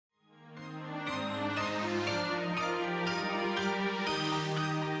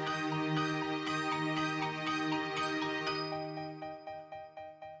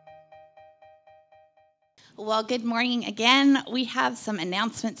Well, good morning again. We have some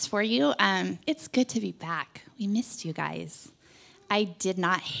announcements for you. It's good to be back. We missed you guys. I did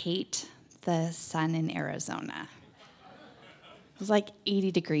not hate the sun in Arizona. It was like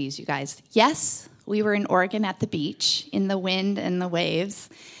 80 degrees, you guys. Yes, we were in Oregon at the beach in the wind and the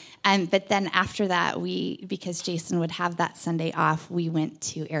waves. But then after that, because Jason would have that Sunday off, we went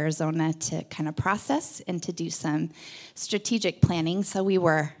to Arizona to kind of process and to do some strategic planning. So we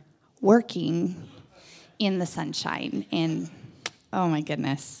were working in the sunshine, and oh my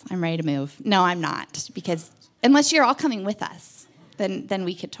goodness, I'm ready to move. No, I'm not, because unless you're all coming with us, then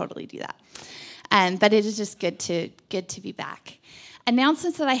we could totally do that. But it is just good to be back.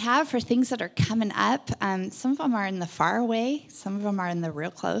 Announcements that I have for things that are coming up. Some of them are in the far away, some of them are in the real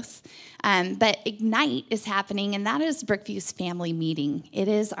close. But Ignite is happening, and that is Brookview's family meeting. It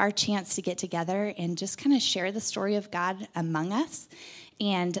is our chance to get together and just kind of share the story of God among us,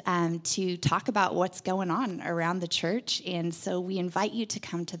 and to talk about what's going on around the church. And so we invite you to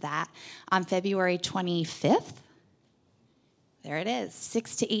come to that on February 25th. There it is,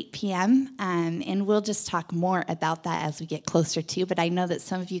 6 to 8 p.m., and we'll just talk more about that as we get closer to. But I know that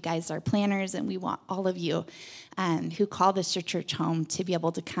some of you guys are planners, and we want all of you who call this your church home to be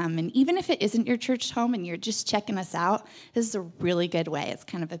able to come. And even if it isn't your church home and you're just checking us out, this is a really good way. It's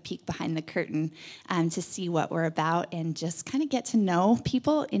kind of a peek behind the curtain to see what we're about and just kind of get to know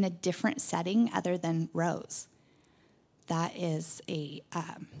people in a different setting other than rows. That is a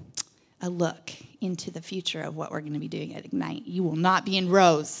look into the future of what we're going to be doing at Ignite. You will not be in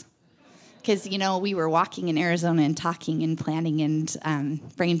rows, because, we were walking in Arizona and talking and planning and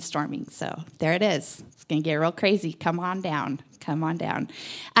brainstorming. So there it is. It's going to get real crazy. Come on down.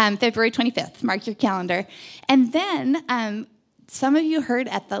 February 25th, mark your calendar. And then some of you heard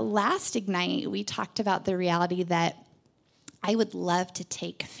at the last Ignite, we talked about the reality that I would love to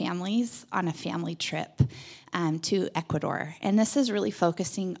take families on a family trip to Ecuador. And this is really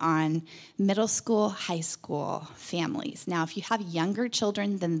focusing on middle school, high school families. Now, if you have younger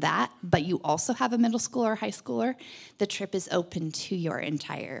children than that, but you also have a middle schooler or high schooler, the trip is open to your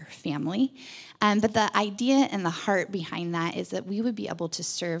entire family. But the idea and the heart behind that is that we would be able to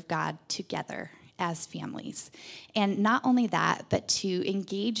serve God together as families. And not only that, but to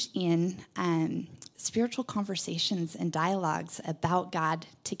engage in spiritual conversations and dialogues about God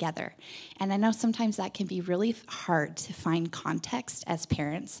together. And I know sometimes that can be really hard to find context as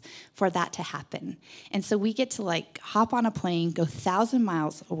parents for that to happen. And so we get to hop on a plane, go 1,000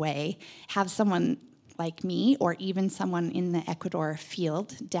 miles away, have someone like me or even someone in the Ecuador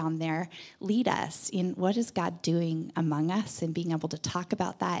field down there lead us in what is God doing among us, and being able to talk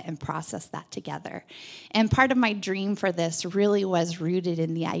about that and process that together. And part of my dream for this really was rooted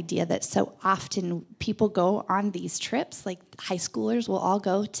in the idea that so often people go on these trips, like high schoolers will all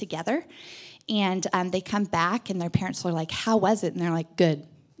go together, and they come back and their parents are like, "How was it?" And they're like, "Good,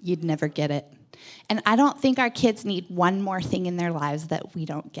 you'd never get it." And I don't think our kids need one more thing in their lives that we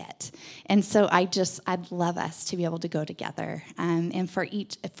don't get. And so I'd love us to be able to go together, and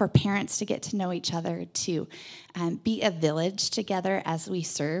for parents to get to know each other, to be a village together as we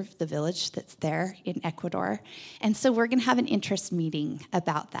serve the village that's there in Ecuador. And so we're going to have an interest meeting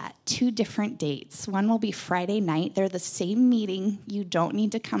about that. 2 different dates. One will be Friday night. They're the same meeting. You don't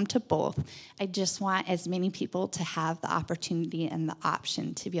need to come to both. I just want as many people to have the opportunity and the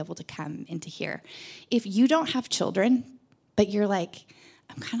option to be able to come into here. If you don't have children, but you're like,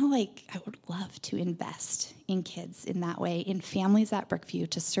 I would love to invest in kids in that way, in families at Brookview,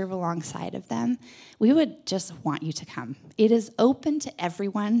 to serve alongside of them, we would just want you to come. It is open to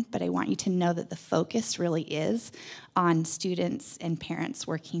everyone, but I want you to know that the focus really is on students and parents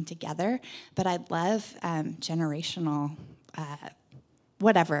working together. But I'd love generational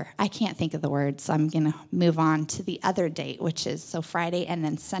whatever. I can't think of the word, so I'm going to move on to the other date, which is Friday and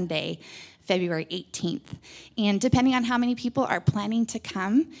then Sunday, February 18th. And depending on how many people are planning to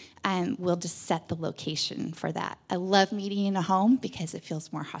come, we'll just set the location for that. I love meeting in a home because it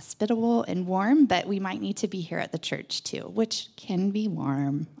feels more hospitable and warm, but we might need to be here at the church too, which can be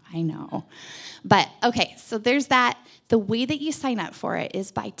warm, I know. But okay, so there's that. The way that you sign up for it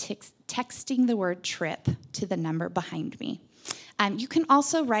is by texting the word trip to the number behind me. You can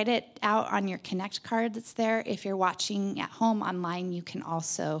also write it out on your Connect card that's there. If you're watching at home online, you can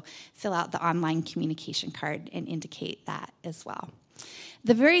also fill out the online communication card and indicate that as well.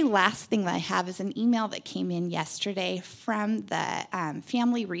 The very last thing that I have is an email that came in yesterday from the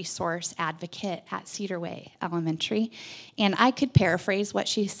family resource advocate at Cedar Way Elementary. And I could paraphrase what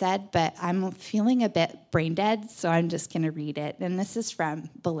she said, but I'm feeling a bit brain dead, so I'm just going to read it. And this is from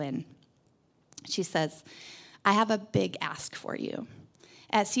Boleyn. She says, "I have a big ask for you.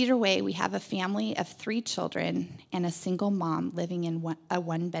 At Cedar Way, we have a family of 3 children and a single mom living in a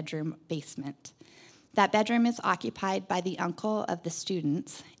one-bedroom basement. That bedroom is occupied by the uncle of the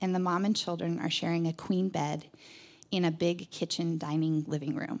students, and the mom and children are sharing a queen bed in a big kitchen dining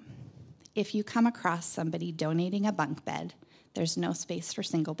living room. If you come across somebody donating a bunk bed, there's no space for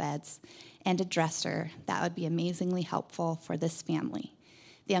single beds, and a dresser, that would be amazingly helpful for this family.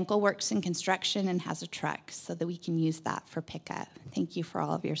 The uncle works in construction and has a truck so that we can use that for pickup. Thank you for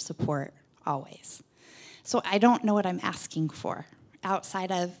all of your support, always. So I don't know what I'm asking for.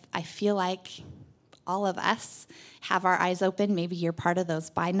 Outside of, I feel like all of us have our eyes open. Maybe you're part of those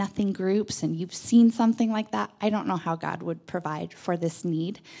Buy Nothing groups and you've seen something like that. I don't know how God would provide for this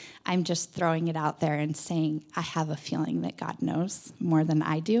need. I'm just throwing it out there and saying I have a feeling that God knows more than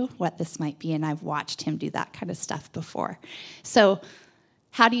I do what this might be, and I've watched him do that kind of stuff before. So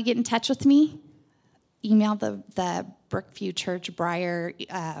how do you get in touch with me? Email the Brookview Church, Briar,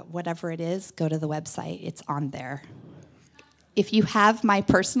 whatever it is, go to the website. It's on there. If you have my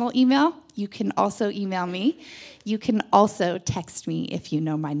personal email, you can also email me. You can also text me if you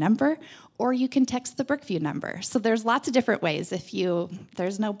know my number, or you can text the Brookview number. So there's lots of different ways.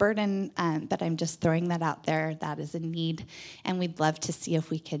 There's no burden, but I'm just throwing that out there. That is a need, and we'd love to see if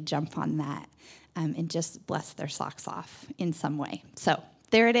we could jump on that and just bless their socks off in some way. So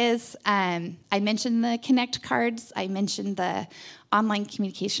there it is. I mentioned the Connect cards. I mentioned the online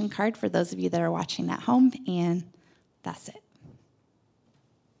communication card for those of you that are watching at home, and that's it.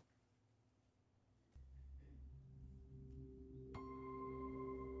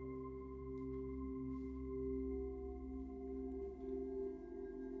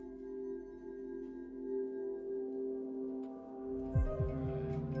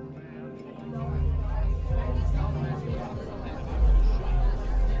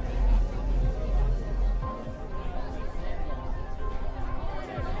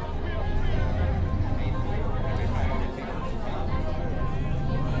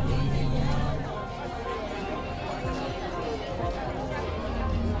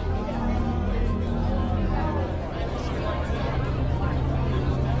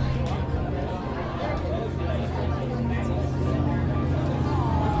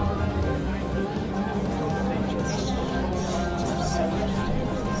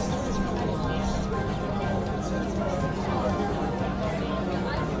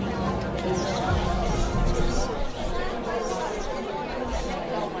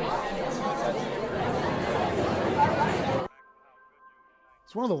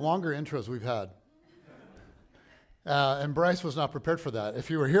 It's one of the longer intros we've had. And Bryce was not prepared for that. If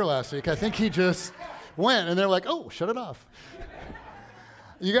you were here last week, I think he just went, and they're like, oh, shut it off.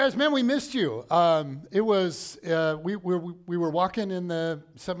 You guys, man, we missed you. We were walking in the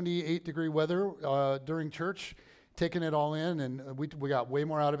 78-degree weather during church, taking it all in, and we got way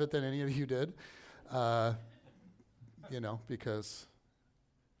more out of it than any of you did, because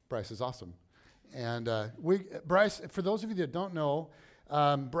Bryce is awesome. And Bryce, for those of you that don't know,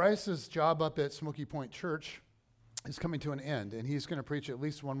 Bryce's job up at Smoky Point Church is coming to an end, and he's going to preach at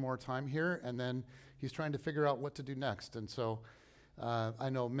least one more time here, and then he's trying to figure out what to do next. And so I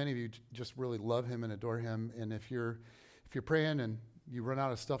know many of you just really love him and adore him, and if you're praying and you run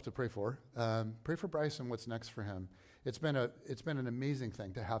out of stuff to pray for Bryce and what's next for him. It's been an amazing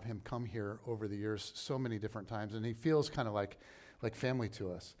thing to have him come here over the years so many different times, and he feels kind of like family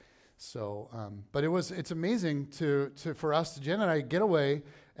to us. So, but it's amazing for us, Jen and I, get away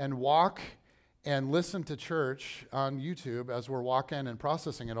and walk and listen to church on YouTube as we're walking and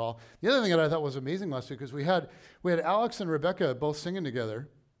processing it all. The other thing that I thought was amazing last week is we had Alex and Rebecca both singing together,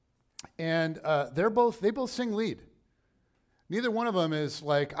 and they both sing lead. Neither one of them is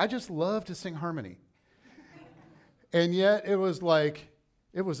like, I just love to sing harmony. And yet it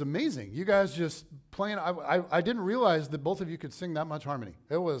was amazing. You guys just playing. I didn't realize that both of you could sing that much harmony.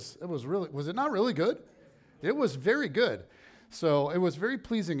 It was it not really good? It was very good. So it was very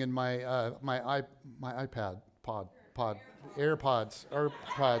pleasing in my iPad, AirPods.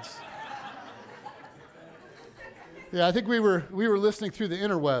 Yeah, I think we were listening through the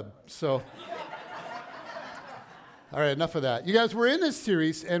interweb. So, all right, enough of that. You guys, we're in this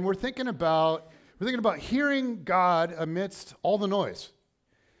series, and we're thinking about hearing God amidst all the noise.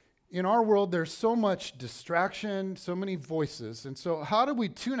 In our world, there's so much distraction, so many voices. And so how do we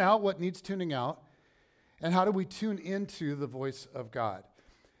tune out what needs tuning out? And how do we tune into the voice of God?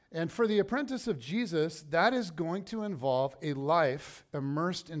 And for the apprentice of Jesus, that is going to involve a life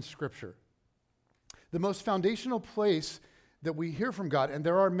immersed in Scripture. The most foundational place that we hear from God, and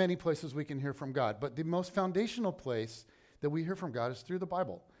there are many places we can hear from God, but the most foundational place that we hear from God is through the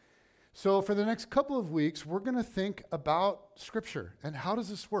Bible. So for the next couple of weeks, we're going to think about Scripture and how does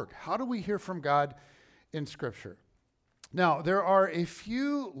this work? How do we hear from God in Scripture? Now, there are a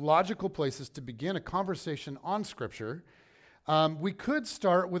few logical places to begin a conversation on Scripture. We could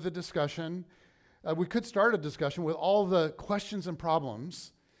start with a discussion. We could start a discussion with all the questions and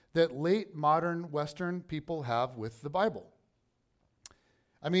problems that late modern Western people have with the Bible.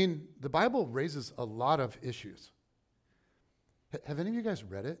 I mean, the Bible raises a lot of issues. Have any of you guys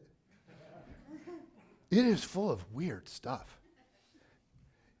read it? It is full of weird stuff.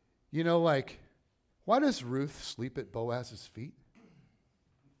 You know, like, why does Ruth sleep at Boaz's feet?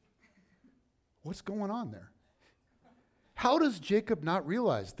 What's going on there? How does Jacob not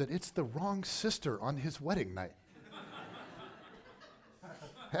realize that it's the wrong sister on his wedding night?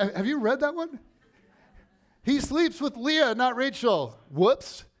 Have you read that one? He sleeps with Leah, not Rachel.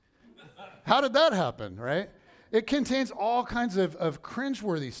 Whoops. How did that happen, right? It contains all kinds of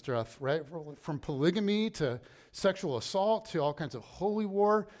cringeworthy stuff, right? From polygamy to sexual assault to all kinds of holy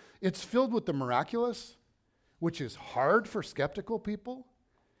war. It's filled with the miraculous, which is hard for skeptical people.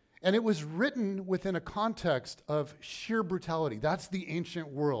 And it was written within a context of sheer brutality. That's the ancient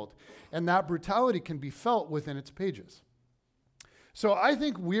world. And that brutality can be felt within its pages. So I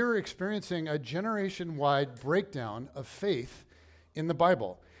think we're experiencing a generation-wide breakdown of faith in the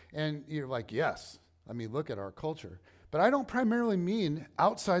Bible. And you're like, yes. I mean, look at our culture. But I don't primarily mean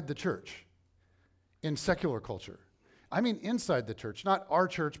outside the church, in secular culture. I mean inside the church, not our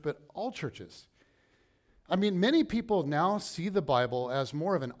church, but all churches. I mean, many people now see the Bible as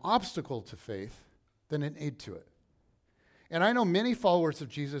more of an obstacle to faith than an aid to it. And I know many followers of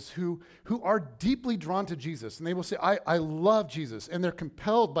Jesus who are deeply drawn to Jesus, and they will say, I love Jesus, and they're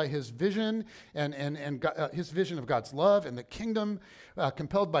compelled by his vision and his vision of God's love and the kingdom,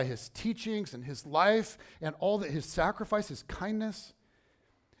 compelled by his teachings and his life and all that his sacrifice, his kindness.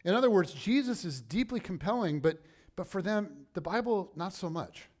 In other words, Jesus is deeply compelling, but for them, the Bible, not so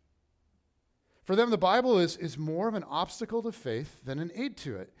much. For them, the Bible is more of an obstacle to faith than an aid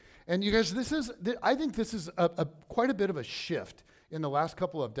to it. And you guys, I think this is quite a bit of a shift in the last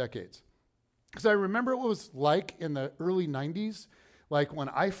couple of decades. Because I remember what it was like in the early 90s, like when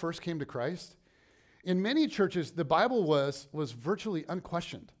I first came to Christ. In many churches, the Bible was virtually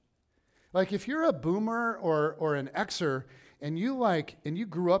unquestioned. Like if you're a boomer or an Xer and you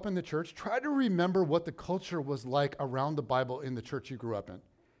grew up in the church, try to remember what the culture was like around the Bible in the church you grew up in.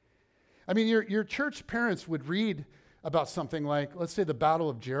 I mean, your church parents would read about something like, let's say, the Battle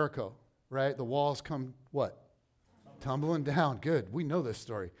of Jericho, right? The walls come, what? Tumbling down. Good. We know this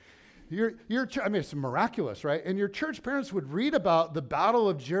story. It's miraculous, right? And your church parents would read about the Battle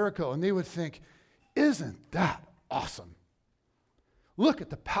of Jericho, and they would think, isn't that awesome? Look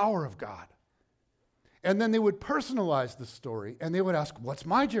at the power of God. And then they would personalize the story, and they would ask, what's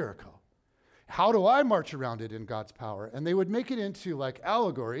my Jericho? How do I march around it in God's power? And they would make it into like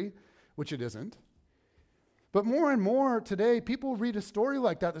allegory, which it isn't. But more and more today, people read a story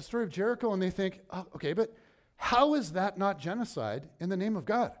like that, the story of Jericho, and they think, oh, okay, but how is that not genocide in the name of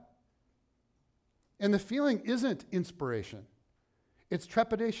God? And the feeling isn't inspiration. It's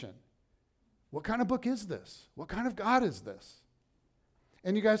trepidation. What kind of book is this? What kind of God is this?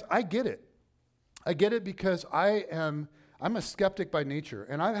 And you guys, I get it. I get it because I'm a skeptic by nature,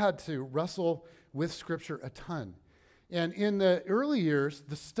 and I've had to wrestle with Scripture a ton. And in the early years,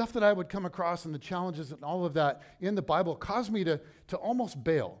 the stuff that I would come across and the challenges and all of that in the Bible caused me to almost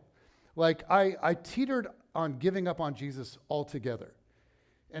bail. Like I teetered on giving up on Jesus altogether.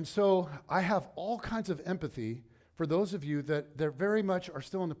 And so I have all kinds of empathy for those of you that very much are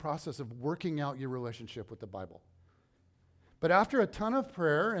still in the process of working out your relationship with the Bible. But after a ton of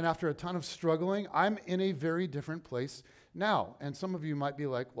prayer and after a ton of struggling, I'm in a very different place now. And some of you might be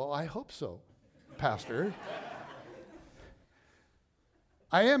like, well, I hope so, Pastor.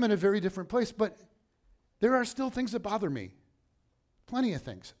 I am in a very different place, but there are still things that bother me. Plenty of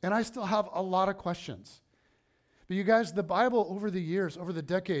things. And I still have a lot of questions. But you guys, the Bible over the years, over the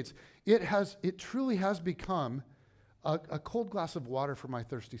decades, it truly has become a cold glass of water for my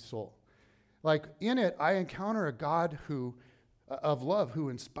thirsty soul. Like in it, I encounter a God of love who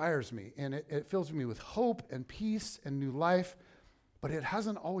inspires me. And it fills me with hope and peace and new life. But it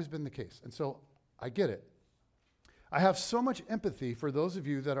hasn't always been the case. And so I get it. I have so much empathy for those of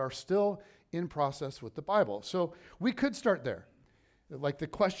you that are still in process with the Bible. So we could start there, like the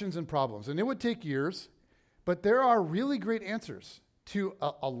questions and problems. And it would take years, but there are really great answers to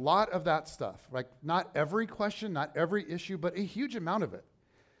a lot of that stuff. Like not every question, not every issue, but a huge amount of it.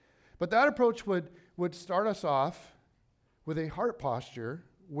 But that approach would start us off with a heart posture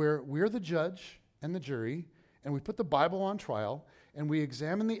where we're the judge and the jury, and we put the Bible on trial, and we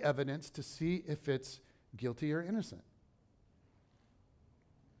examine the evidence to see if it's guilty or innocent.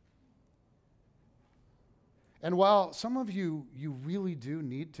 And while some of you really do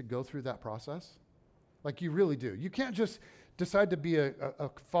need to go through that process, like you really do. You can't just decide to be a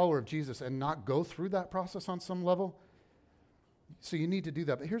follower of Jesus and not go through that process on some level. So you need to do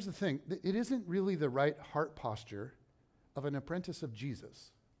that. But here's the thing. It isn't really the right heart posture of an apprentice of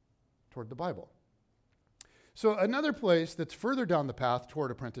Jesus toward the Bible. So another place that's further down the path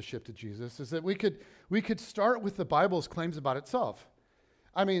toward apprenticeship to Jesus is that we could start with the Bible's claims about itself.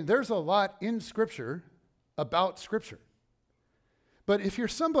 I mean, there's a lot in Scripture about Scripture. But if you're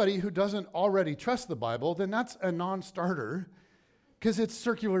somebody who doesn't already trust the Bible, then that's a non-starter because it's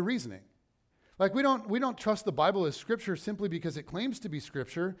circular reasoning. Like we don't trust the Bible as Scripture simply because it claims to be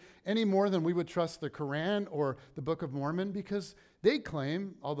Scripture any more than we would trust the Quran or the Book of Mormon because they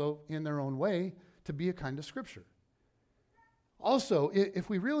claim, although in their own way, to be a kind of Scripture. Also, if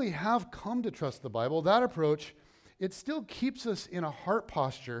we really have come to trust the Bible, that approach, it still keeps us in a heart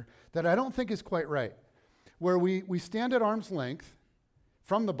posture that I don't think is quite right, where we stand at arm's length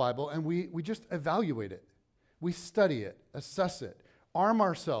from the Bible and we just evaluate it. We study it, assess it, arm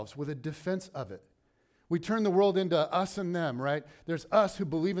ourselves with a defense of it. We turn the world into us and them, right? There's us who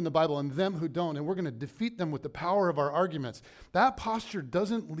believe in the Bible and them who don't, and we're going to defeat them with the power of our arguments. That posture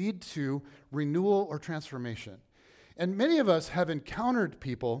doesn't lead to renewal or transformation. And many of us have encountered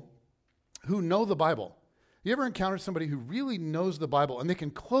people who know the Bible. You ever encountered somebody who really knows the Bible and they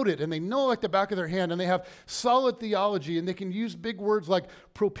can quote it and they know like the back of their hand and they have solid theology and they can use big words like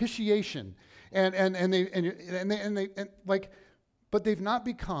propitiation but they've not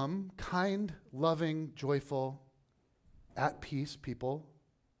become kind, loving, joyful, at peace people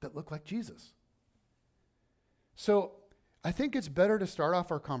that look like Jesus. So I think it's better to start off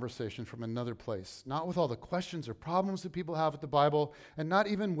our conversation from another place, not with all the questions or problems that people have with the Bible, and not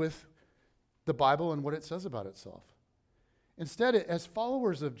even with the Bible and what it says about itself. Instead, as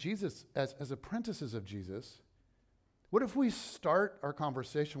followers of Jesus, as apprentices of Jesus, what if we start our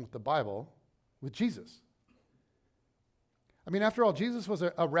conversation with the Bible with Jesus? I mean, after all, Jesus was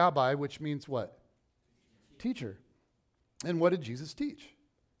a rabbi, which means what? Teacher. And what did Jesus teach?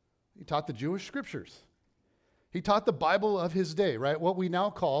 He taught the Jewish scriptures. He taught the Bible of his day, right? What we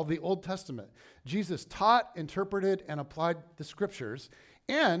now call the Old Testament. Jesus taught, interpreted, and applied the scriptures.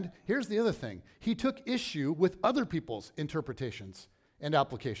 And here's the other thing. He took issue with other people's interpretations and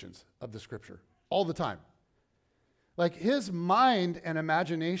applications of the scripture all the time. Like his mind and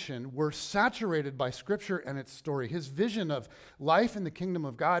imagination were saturated by Scripture and its story. His vision of life in the kingdom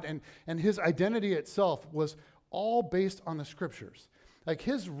of God and his identity itself was all based on the Scriptures. Like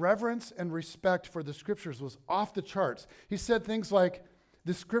his reverence and respect for the Scriptures was off the charts. He said things like,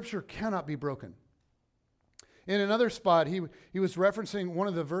 the Scripture cannot be broken. In another spot, he was referencing one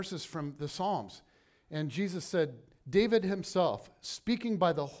of the verses from the Psalms. And Jesus said, David himself, speaking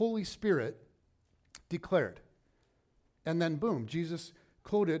by the Holy Spirit, declared. And then, boom, Jesus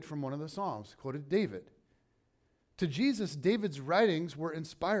quoted from one of the Psalms, quoted David. To Jesus, David's writings were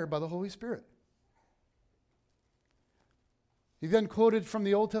inspired by the Holy Spirit. He then quoted from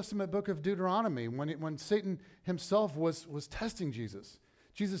the Old Testament book of Deuteronomy when Satan himself was testing Jesus.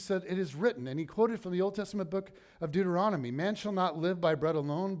 Jesus said, it is written, and he quoted from the Old Testament book of Deuteronomy, man shall not live by bread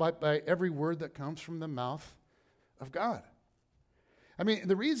alone, but by every word that comes from the mouth of God. I mean,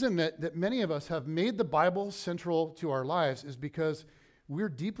 the reason that many of us have made the Bible central to our lives is because we're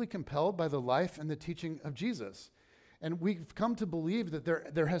deeply compelled by the life and the teaching of Jesus. And we've come to believe that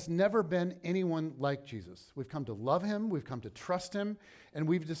there has never been anyone like Jesus. We've come to love him, we've come to trust him, and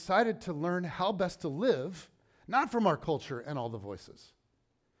we've decided to learn how best to live, not from our culture and all the voices,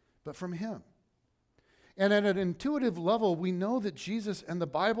 but from him. And at an intuitive level, we know that Jesus and the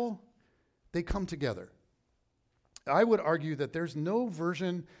Bible, they come together. I would argue that there's no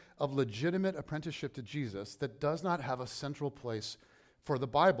version of legitimate apprenticeship to Jesus that does not have a central place for the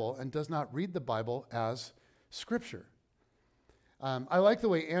Bible and does not read the Bible as Scripture. I like the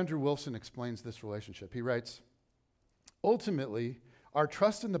way Andrew Wilson explains this relationship. He writes, ultimately, our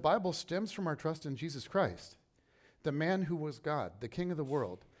trust in the Bible stems from our trust in Jesus Christ, the man who was God, the King of the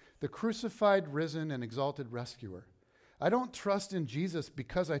world, the crucified, risen, and exalted rescuer. I don't trust in Jesus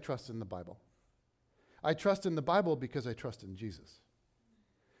because I trust in the Bible. I trust in the Bible because I trust in Jesus.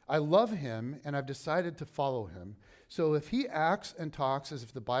 I love him and I've decided to follow him. So if he acts and talks as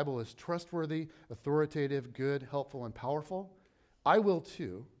if the Bible is trustworthy, authoritative, good, helpful, and powerful, I will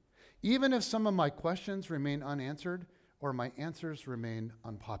too, even if some of my questions remain unanswered or my answers remain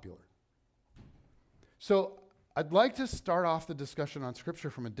unpopular. So I'd like to start off the discussion on Scripture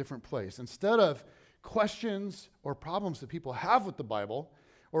from a different place. Instead of questions or problems that people have with the Bible,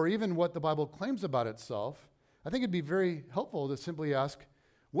 or even what the Bible claims about itself, I think it'd be very helpful to simply ask,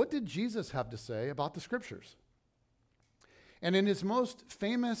 what did Jesus have to say about the Scriptures? And in his most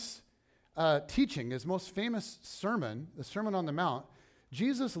famous teaching, his most famous sermon, the Sermon on the Mount,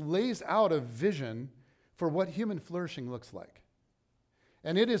 Jesus lays out a vision for what human flourishing looks like.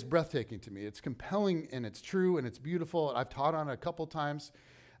 And it is breathtaking to me. It's compelling, and it's true, and it's beautiful. I've taught on it a couple times.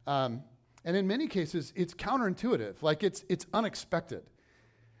 And in many cases, it's counterintuitive, like it's unexpected,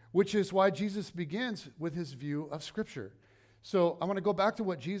 which is why Jesus begins with his view of Scripture. So I want to go back to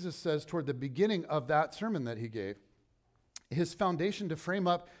what Jesus says toward the beginning of that sermon that he gave, his foundation to frame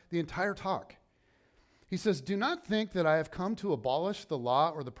up the entire talk. He says, "Do not think that I have come to abolish the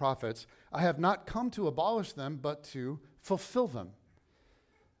law or the prophets. I have not come to abolish them, but to fulfill them."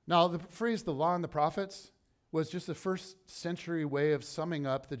 Now, the phrase the law and the prophets was just a first century way of summing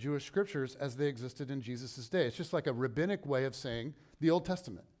up the Jewish scriptures as they existed in Jesus' day. It's just like a rabbinic way of saying the Old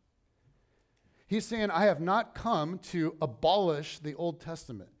Testament. He's saying, I have not come to abolish the Old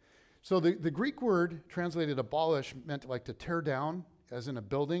Testament. So the Greek word translated abolish meant like to tear down, as in a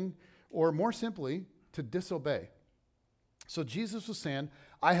building, or more simply, to disobey. So Jesus was saying,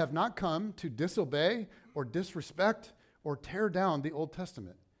 I have not come to disobey or disrespect or tear down the Old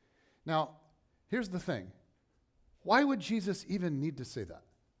Testament. Now, here's the thing. Why would Jesus even need to say that?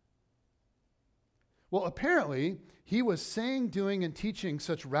 Well, apparently, he was saying, doing, and teaching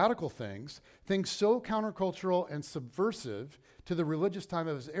such radical things so countercultural and subversive to the religious time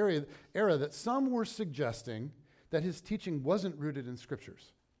of his era that some were suggesting that his teaching wasn't rooted in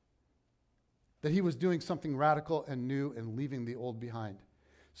scriptures, that he was doing something radical and new and leaving the old behind.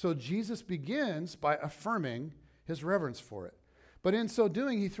 So Jesus begins by affirming his reverence for it. But in so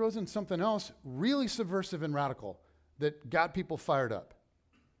doing, he throws in something else really subversive and radical that got people fired up.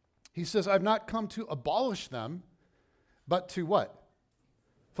 He says, I've not come to abolish them, but to what?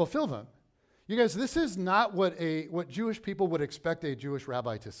 Fulfill them. You guys, this is not what Jewish people would expect a Jewish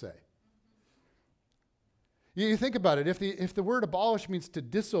rabbi to say. You think about it. If the word abolish means to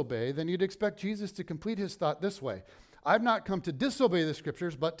disobey, then you'd expect Jesus to complete his thought this way. I've not come to disobey the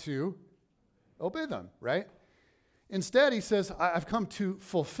scriptures, but to obey them, right? Instead, he says, I've come to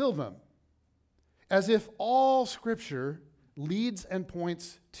fulfill them, as if all scripture leads and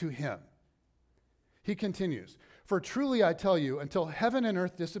points to him. He continues, for truly I tell you, until heaven and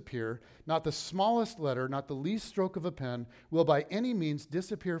earth disappear, not the smallest letter, not the least stroke of a pen will by any means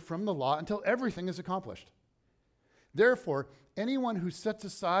disappear from the law until everything is accomplished. Therefore, anyone who sets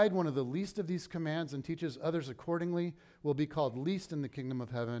aside one of the least of these commands and teaches others accordingly will be called least in the kingdom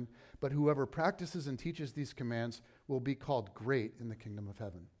of heaven, but whoever practices and teaches these commands will be called great in the kingdom of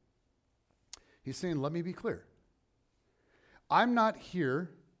heaven. He's saying, let me be clear. I'm not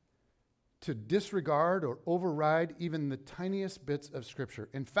here to disregard or override even the tiniest bits of Scripture.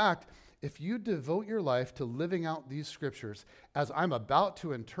 In fact, if you devote your life to living out these Scriptures as I'm about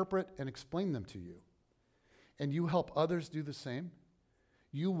to interpret and explain them to you, and you help others do the same,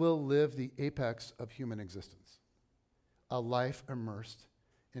 you will live the apex of human existence, a life immersed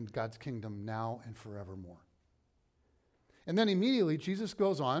in God's kingdom now and forevermore. And then immediately, Jesus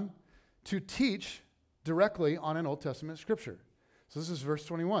goes on to teach directly on an Old Testament scripture. So this is verse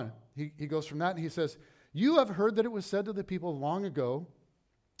 21. He goes from that and he says, you have heard that it was said to the people long ago,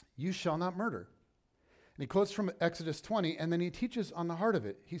 you shall not murder. And he quotes from Exodus 20, and then he teaches on the heart of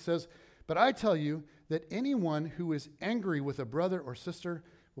it. He says, but I tell you that anyone who is angry with a brother or sister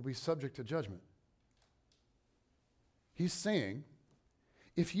will be subject to judgment. He's saying,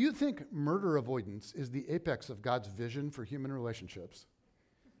 if you think murder avoidance is the apex of God's vision for human relationships,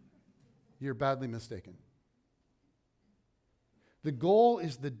 you're badly mistaken. The goal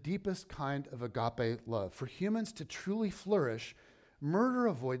is the deepest kind of agape love. For humans to truly flourish, murder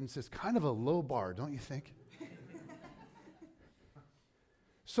avoidance is kind of a low bar, don't you think?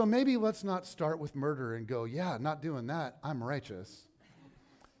 So maybe let's not start with murder and go, yeah, not doing that, I'm righteous.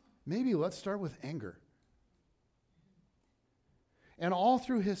 Maybe let's start with anger. And all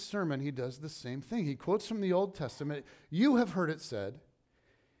through his sermon, he does the same thing. He quotes from the Old Testament, you have heard it said,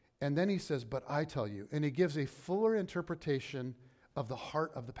 and then he says, but I tell you. And he gives a fuller interpretation of the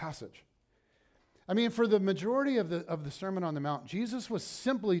heart of the passage. I mean, for the majority of the Sermon on the Mount, Jesus was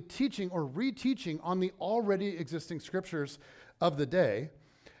simply teaching or reteaching on the already existing scriptures of the day,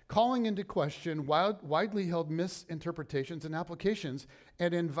 calling into question widely held misinterpretations and applications,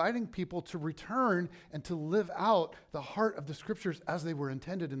 and inviting people to return and to live out the heart of the scriptures as they were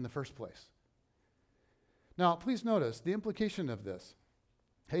intended in the first place. Now, please notice the implication of this.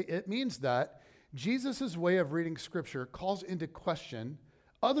 Hey, it means that Jesus' way of reading Scripture calls into question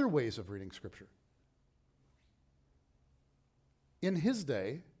other ways of reading Scripture. in his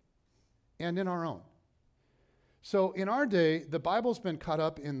day and in our own. So in our day, the Bible's been caught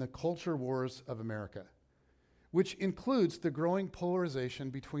up in the culture wars of America, which includes the growing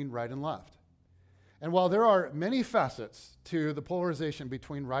polarization between right and left. And while there are many facets to the polarization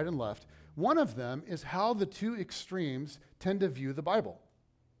between right and left, one of them is how the two extremes tend to view the Bible.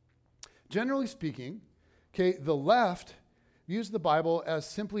 Generally speaking, the left views the Bible as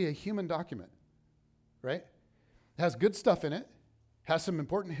simply a human document, right? It has good stuff in it, has some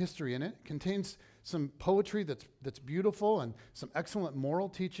important history in it, contains some poetry that's beautiful and some excellent moral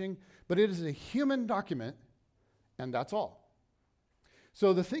teaching, but it is a human document, and that's all.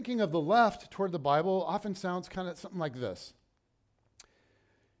 So the thinking of the left toward the Bible often sounds kind of something like this.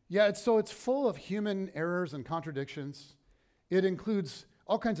 Yeah, it's full of human errors and contradictions. It includes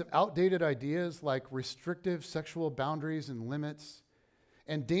all kinds of outdated ideas like restrictive sexual boundaries and limits,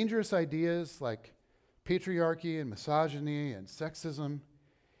 and dangerous ideas like patriarchy and misogyny and sexism.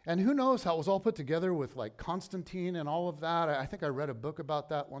 And who knows how it was all put together with like Constantine and all of that. I think I read a book about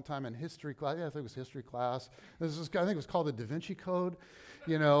that one time in history class. Yeah, I think it was history class. I think it was called the Da Vinci Code,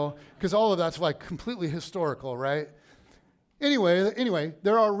 because all of that's like completely historical, right? Anyway,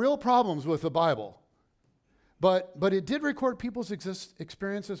 there are real problems with the Bible. But it did record people's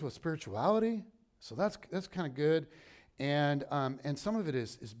experiences with spirituality, so that's kind of good. And some of it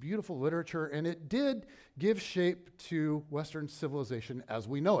is beautiful literature, and it did give shape to Western civilization as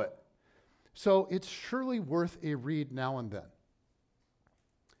we know it. So it's surely worth a read now and then.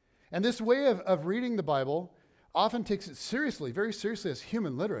 And this way of reading the Bible often takes it seriously, very seriously, as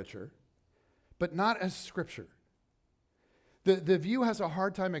human literature, but not as scripture. The view has a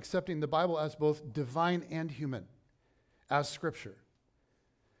hard time accepting the Bible as both divine and human, as scripture.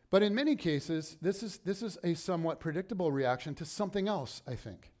 But in many cases, this is a somewhat predictable reaction to something else, I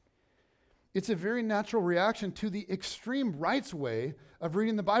think. It's a very natural reaction to the extreme right's way of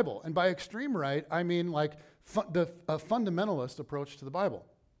reading the Bible. And by extreme right, I mean like a fundamentalist approach to the Bible.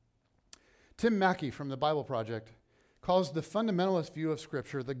 Tim Mackey from the Bible Project calls the fundamentalist view of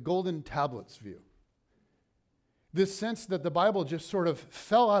Scripture the golden tablets view. This sense that the Bible just sort of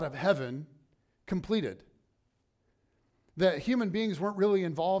fell out of heaven, completed. That human beings weren't really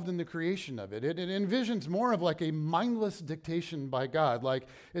involved in the creation of it. It envisions more of like a mindless dictation by God. Like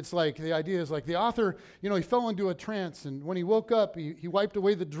it's like the idea is like the author, he fell into a trance, and when he woke up, he wiped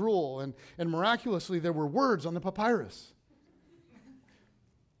away the drool, and miraculously there were words on the papyrus.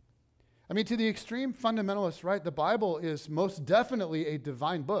 I mean, to the extreme fundamentalist, right, the Bible is most definitely a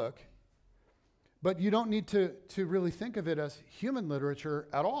divine book, but you don't need to really think of it as human literature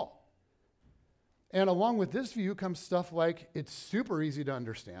at all. And along with this view comes stuff like it's super easy to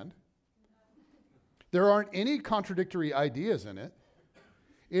understand. There aren't any contradictory ideas in it.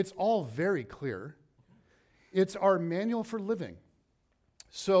 It's all very clear. It's our manual for living.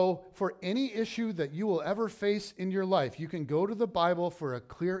 So for any issue that you will ever face in your life, you can go to the Bible for a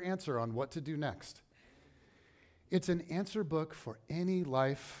clear answer on what to do next. It's an answer book for any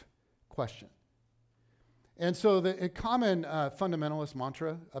life question. And so a common fundamentalist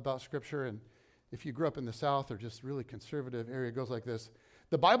mantra about Scripture, and if you grew up in the South or just really conservative area, it goes like this.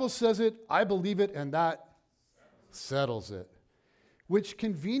 The Bible says it, I believe it, and that settles it. Which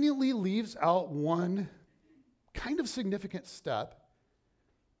conveniently leaves out one kind of significant step.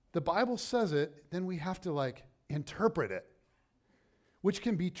 The Bible says it, then we have to interpret it, which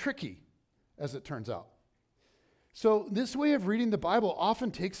can be tricky, as it turns out. So this way of reading the Bible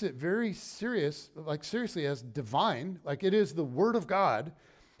often takes it very seriously as divine, like it is the Word of God,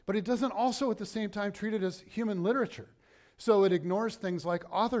 but it doesn't also at the same time treat it as human literature. So it ignores things like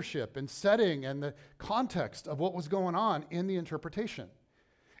authorship and setting and the context of what was going on in the interpretation.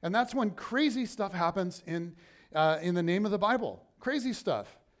 And that's when crazy stuff happens in the name of the Bible. Crazy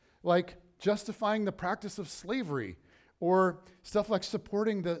stuff, like justifying the practice of slavery or stuff like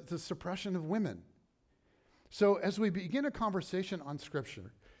supporting the suppression of women. So as we begin a conversation on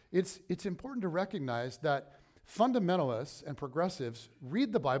Scripture, it's important to recognize that fundamentalists and progressives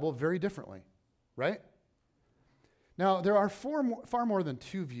read the Bible very differently, right? Now, there are far more than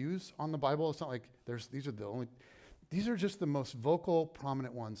two views on the Bible. It's not like these are just the most vocal,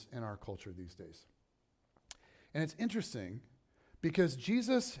 prominent ones in our culture these days. And it's interesting because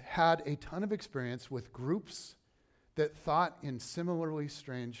Jesus had a ton of experience with groups that thought in similarly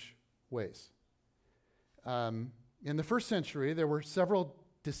strange ways. In the first century, there were several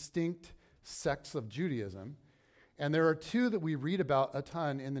distinct sects of Judaism, and there are two that we read about a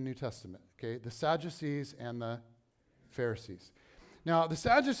ton in the New Testament, okay? The Sadducees and the Pharisees. Now, the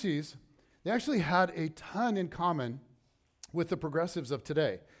Sadducees, they actually had a ton in common with the progressives of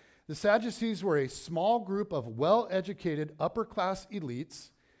today. The Sadducees were a small group of well-educated upper-class elites.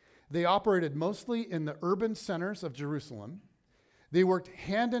 They operated mostly in the urban centers of Jerusalem. They worked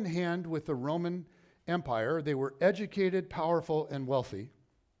hand in hand with the Roman Empire. They were educated, powerful, and wealthy.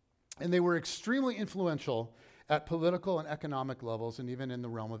 And they were extremely influential at political and economic levels and even in the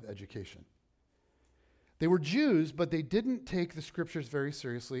realm of education. They were Jews, but they didn't take the scriptures very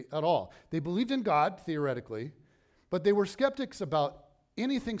seriously at all. They believed in God, theoretically, but they were skeptics about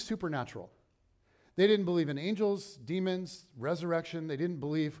anything supernatural. They didn't believe in angels, demons, resurrection. They didn't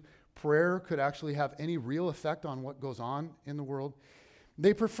believe prayer could actually have any real effect on what goes on in the world.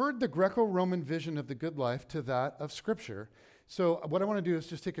 They preferred the Greco-Roman vision of the good life to that of Scripture. So what I want to do is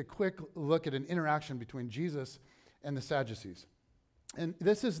just take a quick look at an interaction between Jesus and the Sadducees. And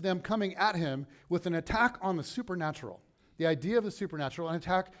this is them coming at him with an attack on the supernatural, the idea of the supernatural, an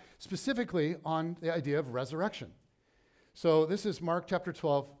attack specifically on the idea of resurrection. So this is Mark chapter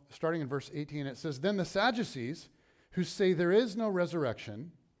 12, starting in verse 18. It says, "Then the Sadducees, who say there is no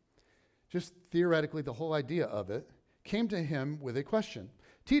resurrection," just theoretically the whole idea of it, came to him with a question.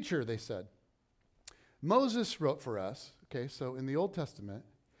 "Teacher," they said, "Moses wrote for us," okay, so in the Old Testament,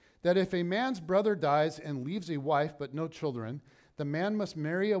 "that if a man's brother dies and leaves a wife but no children, the man must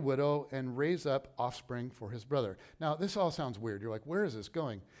marry a widow and raise up offspring for his brother." Now, this all sounds weird. You're like, where is this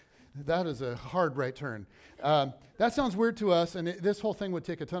going? That is a hard right turn. That sounds weird to us, and this whole thing would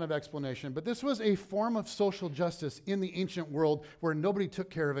take a ton of explanation. But this was a form of social justice in the ancient world where nobody took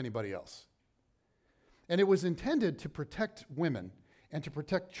care of anybody else. And it was intended to protect women and to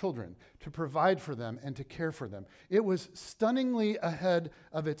protect children, to provide for them and to care for them. It was stunningly ahead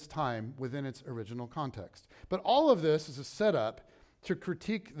of its time within its original context. But all of this is a setup to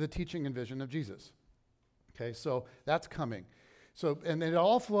critique the teaching and vision of Jesus. Okay, so that's coming. So, and it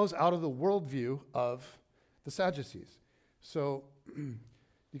all flows out of the worldview of the Sadducees. So,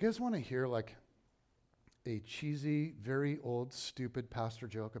 you guys want to hear like a cheesy, very old, stupid pastor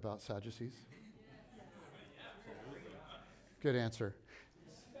joke about Sadducees? Good answer.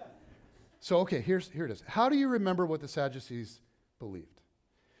 So, okay, here it is. How do you remember what the Sadducees believed?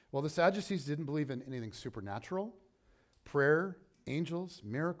 Well, the Sadducees didn't believe in anything supernatural, prayer, angels,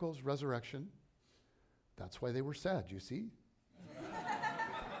 miracles, resurrection. That's why they were sad, you see?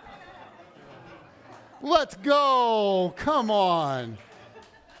 Let's go. Come on.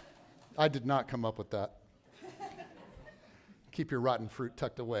 I did not come up with that. Keep your rotten fruit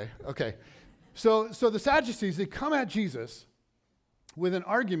tucked away. Okay. So the Sadducees, they come at Jesus with an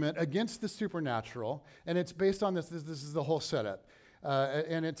argument against the supernatural, and it's based on this. This is the whole setup.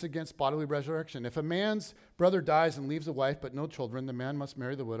 And it's against bodily resurrection. If a man's brother dies and leaves a wife but no children, the man must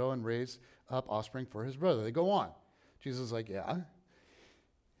marry the widow and raise up offspring for his brother. They go on. Jesus is like, yeah.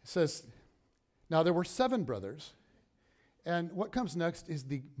 It says, now there were 7 brothers, and what comes next is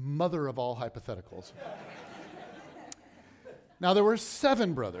the mother of all hypotheticals. Now there were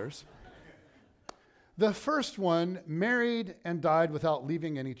 7 brothers. The first one married and died without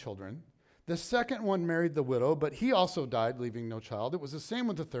leaving any children. The second one married the widow, but he also died, leaving no child. It was the same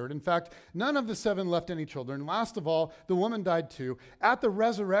with the third. In fact, none of the 7 left any children. Last of all, the woman died too. At the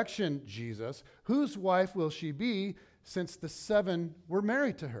resurrection, Jesus, whose wife will she be, since the 7 were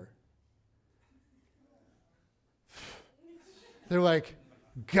married to her? They're like,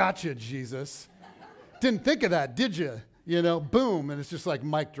 gotcha, Jesus. Didn't think of that, did you? You know, boom, and it's just like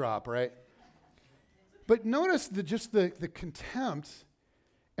mic drop, right? But notice the contempt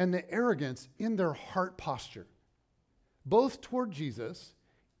and the arrogance in their heart posture, both toward Jesus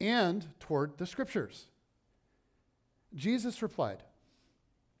and toward the Scriptures. Jesus replied,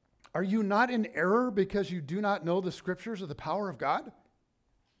 "Are you not in error because you do not know the Scriptures or the power of God?"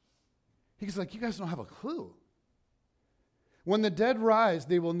 He's like, you guys don't have a clue. When the dead rise,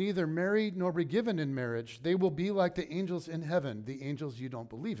 they will neither marry nor be given in marriage. They will be like the angels in heaven, the angels you don't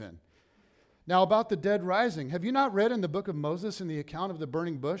believe in. Now about the dead rising, have you not read in the book of Moses in the account of the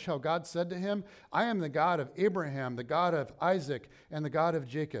burning bush how God said to him, "I am the God of Abraham, the God of Isaac, and the God of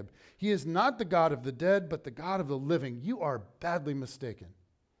Jacob. He is not the God of the dead, but the God of the living. You are badly mistaken."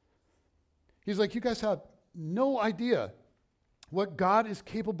 He's like, you guys have no idea what God is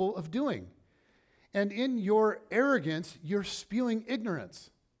capable of doing. And in your arrogance, you're spewing ignorance.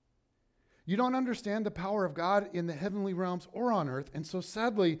 You don't understand the power of God in the heavenly realms or on earth, and so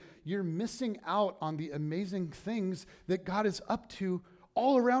sadly, you're missing out on the amazing things that God is up to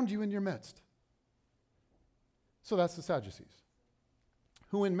all around you in your midst. So that's the Sadducees,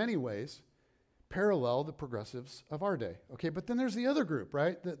 who in many ways parallel the progressives of our day. Okay, but then there's the other group,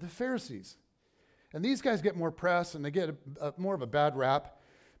 right? The Pharisees. And these guys get more press, and they get more of a bad rap.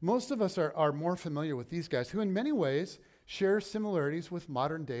 Most of us are more familiar with these guys, who in many ways share similarities with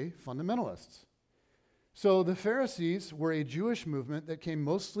modern-day fundamentalists. So the Pharisees were a Jewish movement that came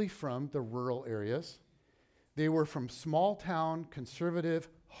mostly from the rural areas. They were from small-town, conservative,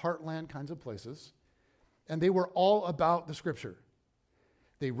 heartland kinds of places, and they were all about the Scripture.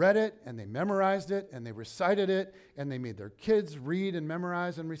 They read it, and they memorized it, and they recited it, and they made their kids read and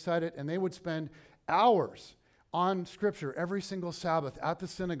memorize and recite it, and they would spend hours on Scripture every single Sabbath at the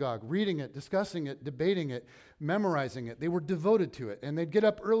synagogue, reading it, discussing it, debating it, memorizing it. They were devoted to it, and they'd get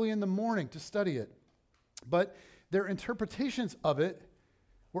up early in the morning to study it. But their interpretations of it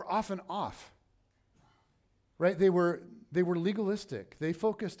were often off, right? They were legalistic. They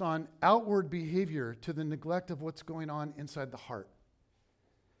focused on outward behavior to the neglect of what's going on inside the heart.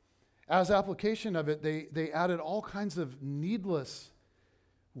 As application of it, they added all kinds of needless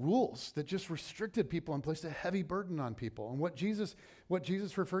rules that just restricted people and placed a heavy burden on people. And what Jesus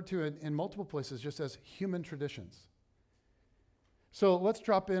referred to in multiple places just as human traditions. So let's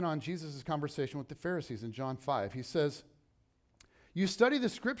drop in on Jesus' conversation with the Pharisees in John 5. He says, "You study the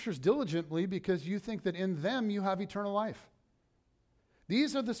Scriptures diligently because you think that in them you have eternal life.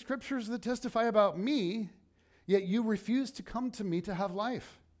 These are the Scriptures that testify about me, yet you refuse to come to me to have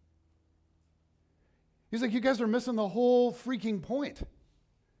life." He's like, you guys are missing the whole freaking point.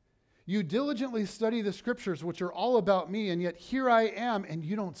 You diligently study the Scriptures, which are all about me, and yet here I am, and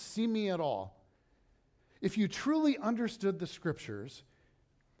you don't see me at all. If you truly understood the Scriptures,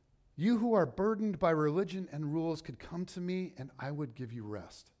 you who are burdened by religion and rules could come to me, and I would give you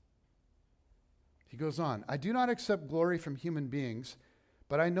rest. He goes on, "I do not accept glory from human beings,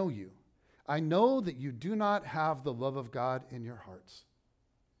 but I know you. I know that you do not have the love of God in your hearts."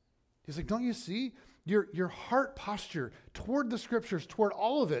 He's like, don't you see? Your heart posture toward the Scriptures, toward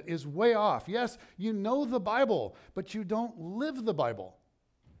all of it, is way off. Yes, you know the Bible, but you don't live the Bible.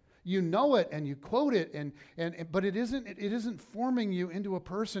 You know it and you quote it, but it isn't forming you into a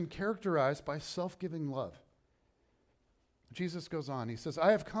person characterized by self-giving love. Jesus goes on. He says,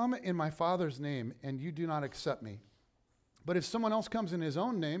 "I have come in my Father's name, and you do not accept me. But if someone else comes in his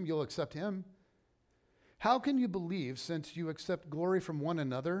own name, you'll accept him. How can you believe, since you accept glory from one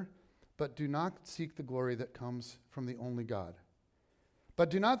another, but do not seek the glory that comes from the only God? But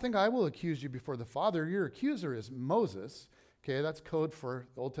do not think I will accuse you before the Father. Your accuser is Moses." Okay, that's code for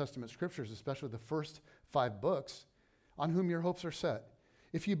the Old Testament Scriptures, especially the first 5 books, "on whom your hopes are set.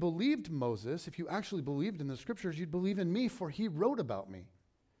 If you believed Moses, if you actually believed in the Scriptures, you'd believe in me, for he wrote about me."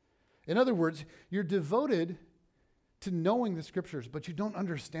 In other words, you're devoted to knowing the Scriptures, but you don't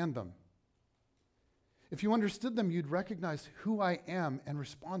understand them. If you understood them, you'd recognize who I am and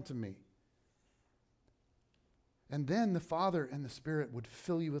respond to me. And then the Father and the Spirit would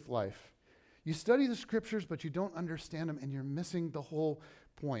fill you with life. You study the Scriptures, but you don't understand them, and you're missing the whole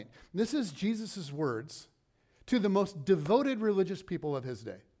point. This is Jesus' words to the most devoted religious people of his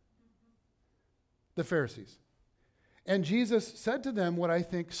day, the Pharisees. And Jesus said to them what I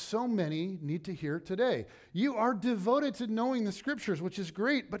think so many need to hear today. You are devoted to knowing the Scriptures, which is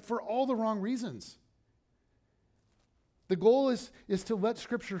great, but for all the wrong reasons. The goal is to let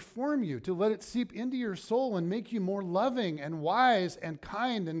Scripture form you, to let it seep into your soul and make you more loving and wise and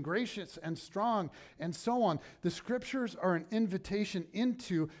kind and gracious and strong and so on. The Scriptures are an invitation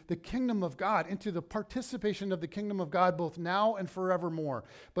into the kingdom of God, into the participation of the kingdom of God both now and forevermore.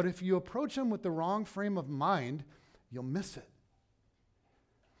 But if you approach them with the wrong frame of mind, you'll miss it.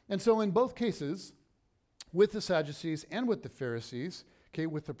 And so in both cases, with the Sadducees and with the Pharisees, okay,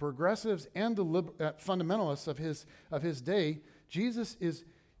 with the progressives and the fundamentalists of his day, Jesus is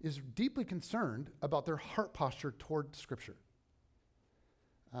deeply concerned about their heart posture toward Scripture.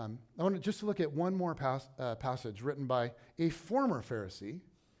 I want to just look at one more passage written by a former Pharisee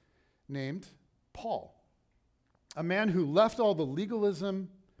named Paul, a man who left all the legalism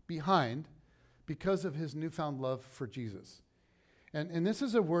behind because of his newfound love for Jesus. And this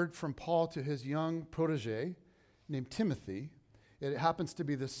is a word from Paul to his young protege named Timothy. It happens to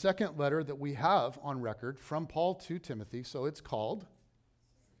be the second letter that we have on record from Paul to Timothy, so it's called,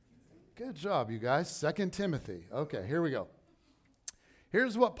 good job, you guys, 2 Timothy. Okay, here we go.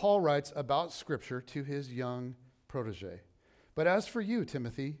 Here's what Paul writes about Scripture to his young protege. "But as for you,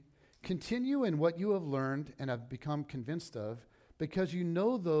 Timothy, continue in what you have learned and have become convinced of, because you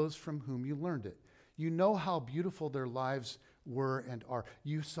know those from whom you learned it. You know how beautiful their lives were and are.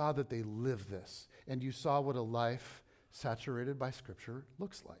 You saw that they lived this, and you saw what a life saturated by Scripture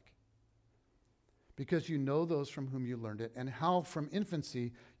looks like. Because you know those from whom you learned it, and how from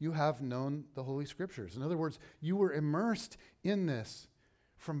infancy you have known the Holy Scriptures." In other words, you were immersed in this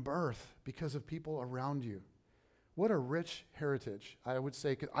from birth because of people around you. What a rich heritage, I would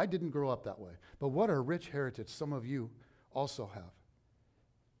say, 'cause I didn't grow up that way, but what a rich heritage some of you also have.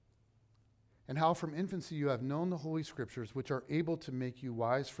 And how from infancy you have known the Holy Scriptures, which are able to make you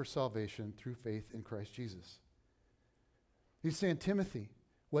wise for salvation through faith in Christ Jesus. He's saying, Timothy,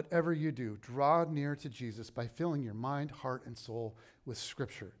 whatever you do, draw near to Jesus by filling your mind, heart, and soul with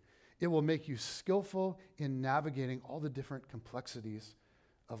Scripture. It will make you skillful in navigating all the different complexities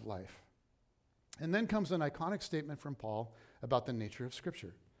of life. And then comes an iconic statement from Paul about the nature of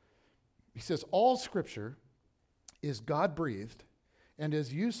Scripture. He says, all Scripture is God-breathed and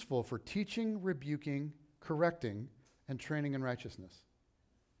is useful for teaching, rebuking, correcting, and training in righteousness.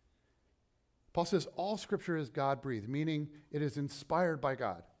 Paul says all Scripture is God-breathed, meaning it is inspired by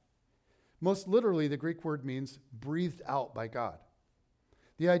God. Most literally, the Greek word means breathed out by God.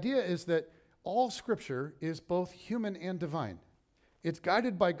 The idea is that all Scripture is both human and divine. It's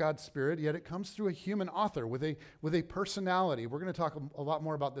guided by God's Spirit, yet it comes through a human author with a personality. We're going to talk a lot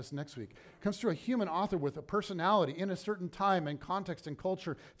more about this next week. It comes through a human author with a personality in a certain time and context and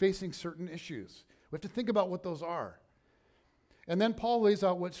culture facing certain issues. We have to think about what those are. And then Paul lays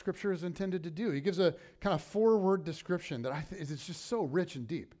out what Scripture is intended to do. He gives a kind of 4-word description that I think is just so rich and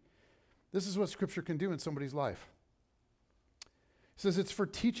deep. This is what Scripture can do in somebody's life. He says it's for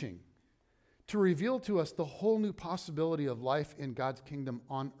teaching, to reveal to us the whole new possibility of life in God's kingdom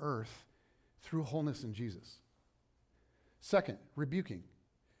on earth through wholeness in Jesus. Second, rebuking,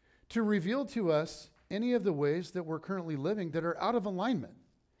 to reveal to us any of the ways that we're currently living that are out of alignment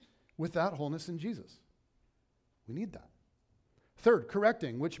with that wholeness in Jesus. We need that. Third,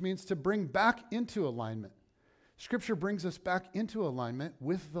 correcting, which means to bring back into alignment. Scripture brings us back into alignment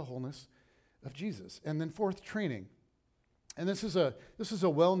with the wholeness of Jesus. And then fourth, training. And this is a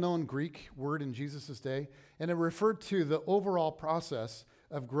well-known Greek word in Jesus' day, and it referred to the overall process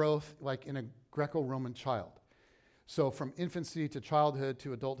of growth like in a Greco-Roman child. So from infancy to childhood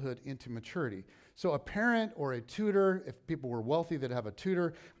to adulthood into maturity. So a parent or a tutor, if people were wealthy that have a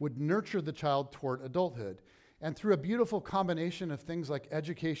tutor, would nurture the child toward adulthood. And through a beautiful combination of things like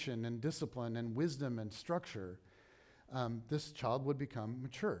education and discipline and wisdom and structure, this child would become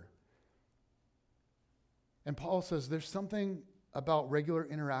mature. And Paul says there's something about regular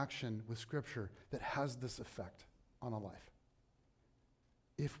interaction with Scripture that has this effect on a life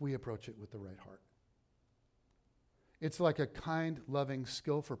if we approach it with the right heart. It's like a kind, loving,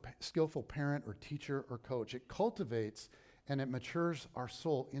 skillful parent or teacher or coach. It cultivates and it matures our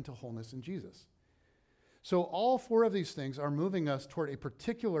soul into wholeness in Jesus. So all 4 of these things are moving us toward a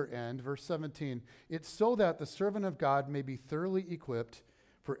particular end. Verse 17, it's so that the servant of God may be thoroughly equipped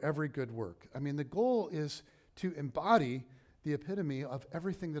for every good work. I mean, the goal is to embody the epitome of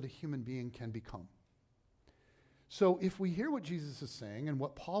everything that a human being can become. So if we hear what Jesus is saying and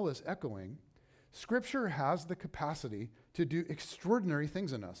what Paul is echoing, Scripture has the capacity to do extraordinary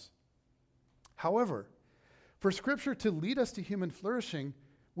things in us. However, for Scripture to lead us to human flourishing,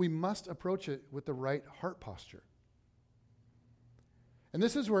 we must approach it with the right heart posture. And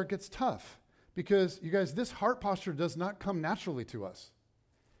this is where it gets tough, because, you guys, this heart posture does not come naturally to us.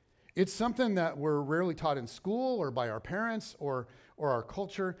 It's something that we're rarely taught in school or by our parents or our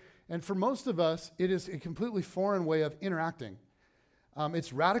culture. And for most of us, it is a completely foreign way of interacting.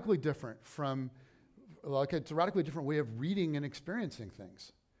 It's radically different it's a radically different way of reading and experiencing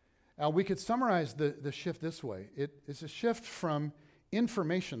things. We could summarize the shift this way. It's a shift from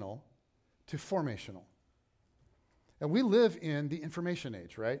informational to formational. And we live in the information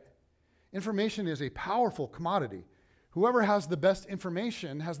age, right? Information is a powerful commodity. Whoever has the best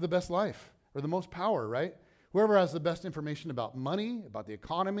information has the best life, or the most power, right? Whoever has the best information about money, about the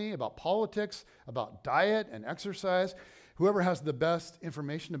economy, about politics, about diet and exercise, whoever has the best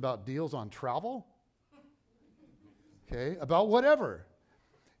information about deals on travel, okay, about whatever.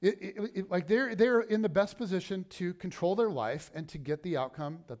 Like they're in the best position to control their life and to get the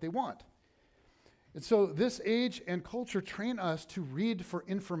outcome that they want. And so this age and culture train us to read for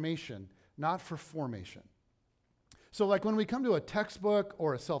information, not for formation. So like when we come to a textbook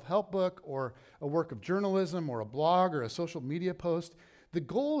or a self-help book or a work of journalism or a blog or a social media post, the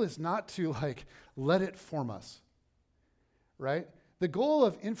goal is not to let it form us, right? The goal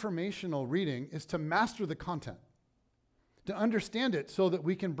of informational reading is to master the content, to understand it so that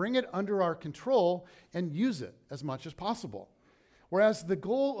we can bring it under our control and use it as much as possible. Whereas the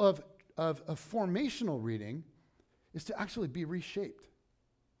goal of formational reading is to actually be reshaped,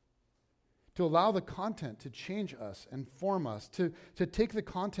 to allow the content to change us and form us, to take the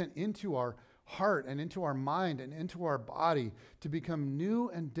content into our heart and into our mind and into our body to become new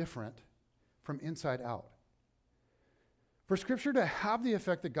and different from inside out. For Scripture to have the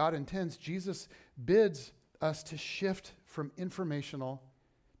effect that God intends, Jesus bids us to shift from informational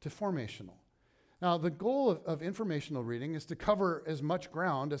to formational. Now, the goal of informational reading is to cover as much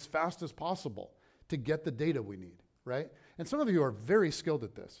ground as fast as possible to get the data we need, right? And some of you are very skilled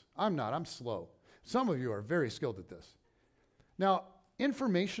at this. I'm not, I'm slow. Some of you are very skilled at this. Now,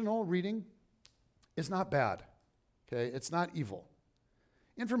 informational reading is not bad, okay? It's not evil.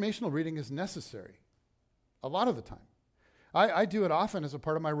 Informational reading is necessary a lot of the time. I do it often as a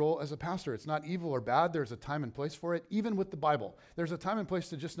part of my role as a pastor. It's not evil or bad. There's a time and place for it, even with the Bible. There's a time and place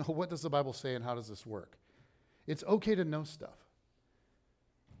to just know what does the Bible say and how does this work. It's okay to know stuff.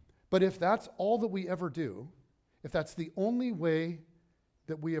 But if that's all that we ever do, if that's the only way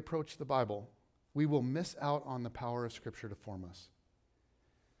that we approach the Bible, we will miss out on the power of Scripture to form us.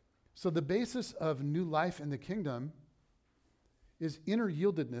 So the basis of new life in the kingdom is inner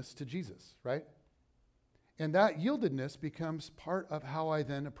yieldedness to Jesus, right? And that yieldedness becomes part of how I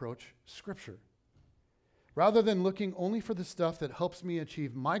then approach Scripture. Rather than looking only for the stuff that helps me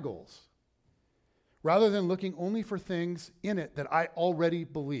achieve my goals, rather than looking only for things in it that I already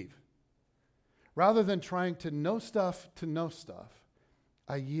believe, rather than trying to know stuff,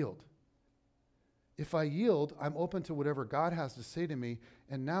 I yield. If I yield, I'm open to whatever God has to say to me,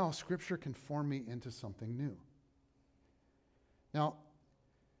 and now Scripture can form me into something new. Now,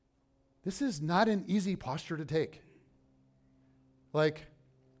 this is not an easy posture to take.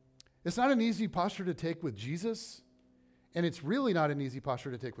 It's not an easy posture to take with Jesus, and it's really not an easy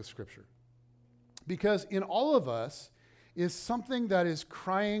posture to take with Scripture. Because in all of us is something that is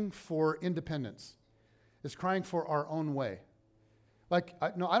crying for independence, is crying for our own way.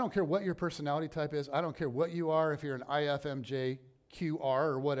 I don't care what your personality type is. I don't care what you are, if you're an IFMJQR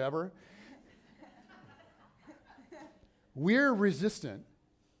or whatever. We're resistant.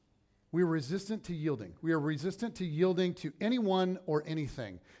 We are resistant to yielding. We are resistant to yielding to anyone or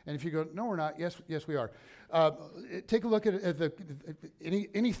anything. And if you go, no, we're not. Yes, we are. Take a look at any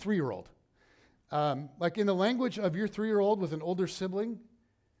 3-year-old. Like in the language of your 3-year-old with an older sibling,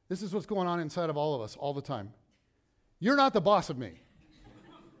 this is what's going on inside of all of us all the time. You're not the boss of me.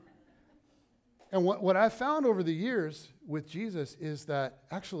 And what I've found over the years with Jesus is that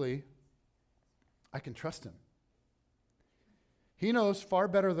actually I can trust him. He knows far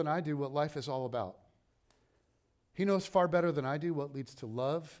better than I do what life is all about. He knows far better than I do what leads to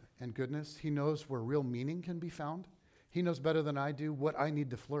love and goodness. He knows where real meaning can be found. He knows better than I do what I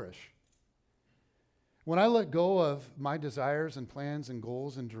need to flourish. When I let go of my desires and plans and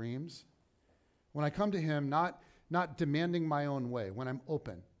goals and dreams, when I come to him not demanding my own way, when I'm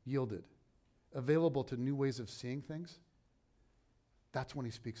open, yielded, available to new ways of seeing things, that's when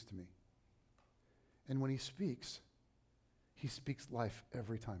he speaks to me. And when he speaks life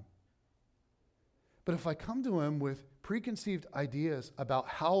every time. But if I come to him with preconceived ideas about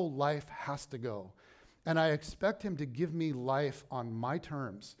how life has to go, and I expect him to give me life on my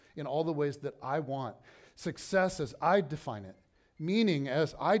terms in all the ways that I want, success as I define it, meaning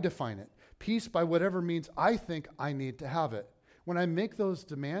as I define it, peace by whatever means I think I need to have it. When I make those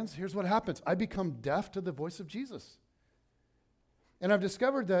demands, here's what happens. I become deaf to the voice of Jesus. And I've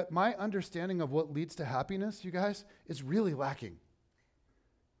discovered that my understanding of what leads to happiness, you guys, is really lacking.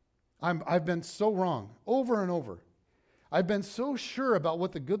 I've been so wrong over and over. I've been so sure about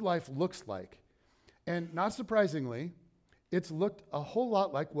what the good life looks like. And not surprisingly, it's looked a whole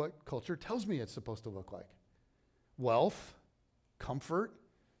lot like what culture tells me it's supposed to look like. Wealth, comfort,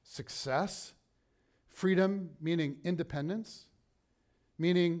 success, freedom, meaning independence,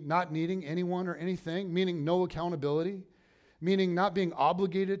 meaning not needing anyone or anything, meaning no accountability, meaning not being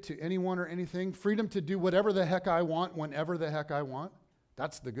obligated to anyone or anything, freedom to do whatever the heck I want, whenever the heck I want.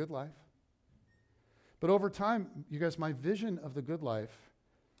 That's the good life. But over time, you guys, my vision of the good life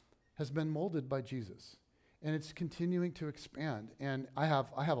has been molded by Jesus. And it's continuing to expand. And I have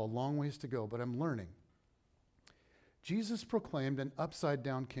a long ways to go, but I'm learning. Jesus proclaimed an upside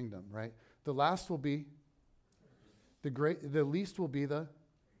down kingdom, right? The last will be the least will be the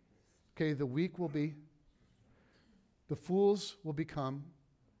weak will be, the fools will become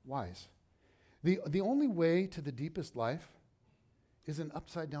wise. The only way to the deepest life is an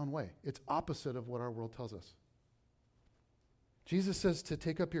upside down way. It's opposite of what our world tells us. Jesus says to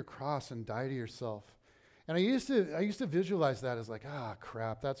take up your cross and die to yourself. And I used to visualize that as like,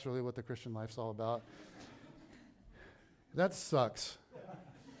 crap, that's really what the Christian life's all about. That sucks.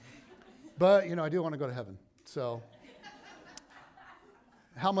 But, I do want to go to heaven. So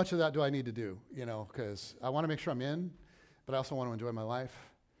how much of that do I need to do? Because I want to make sure I'm in, but I also want to enjoy my life.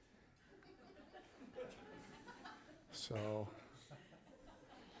 So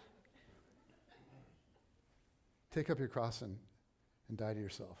take up your cross and die to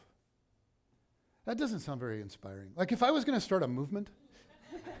yourself. That doesn't sound very inspiring. Like if I was going to start a movement,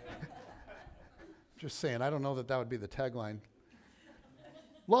 Just saying, I don't know that that would be the tagline.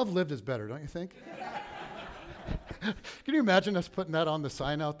 Love lived is better, don't you think? Can you imagine us putting that on the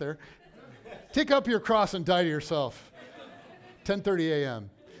sign out there? Take up your cross and die to yourself. 10:30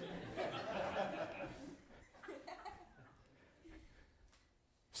 a.m.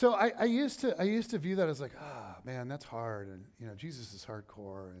 So I used to view that as like, man, that's hard, and Jesus is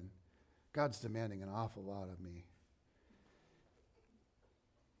hardcore, and God's demanding an awful lot of me.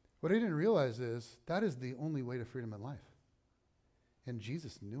 What I didn't realize is that is the only way to freedom in life. And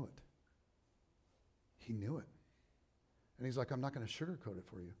Jesus knew it. He knew it. And he's like, I'm not going to sugarcoat it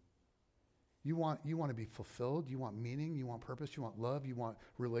for you. You want to be fulfilled. You want meaning. You want purpose. You want love. You want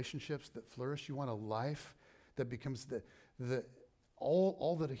relationships that flourish. You want a life that becomes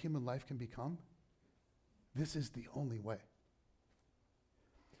all that a human life can become. This is the only way.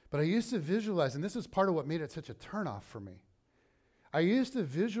 But I used to visualize, and this is part of what made it such a turnoff for me. I used to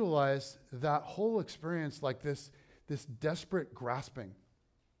visualize that whole experience like this desperate grasping,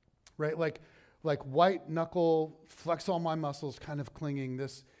 right? Like white knuckle, flex all my muscles kind of clinging,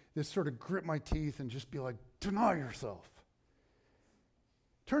 this sort of grit my teeth and just be like, deny yourself.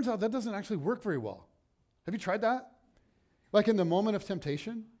 Turns out that doesn't actually work very well. Have you tried that? Like in the moment of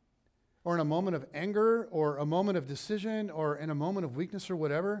temptation, or in a moment of anger, or a moment of decision, or in a moment of weakness or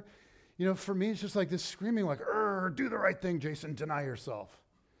whatever. For me, it's just like this screaming like, do the right thing, Jason, deny yourself.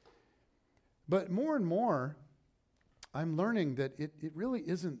 But more and more, I'm learning that it really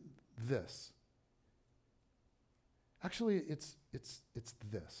isn't this. Actually, it's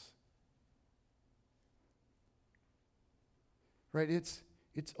this. Right? It's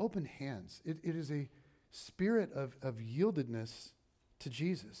open hands. It is a spirit of yieldedness to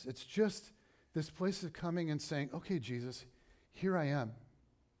Jesus. It's just this place of coming and saying, okay, Jesus, here I am.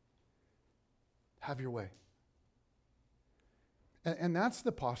 Have your way. And that's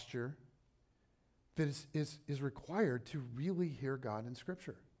the posture that is required to really hear God in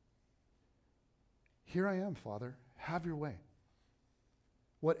Scripture. Here I am, Father. Have your way.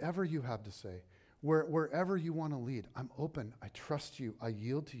 Whatever you have to say, wherever you want to lead, I'm open. I trust you. I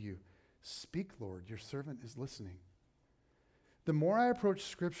yield to you. Speak, Lord. Your servant is listening. The more I approach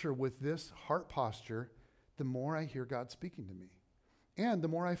Scripture with this heart posture, the more I hear God speaking to me. And the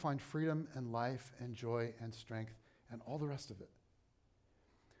more I find freedom and life and joy and strength and all the rest of it.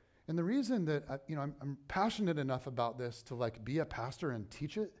 And the reason that I'm passionate enough about this to be a pastor and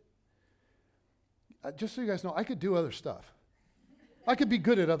teach it, just so you guys know, I could do other stuff. I could be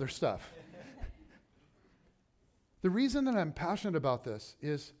good at other stuff. The reason that I'm passionate about this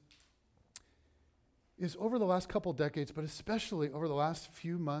is over the last couple decades, but especially over the last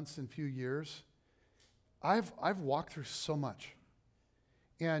few months and few years, I've walked through so much.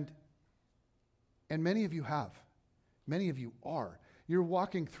 And many of you have. Many of you are. You're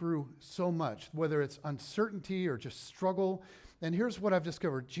walking through so much, whether it's uncertainty or just struggle. And here's what I've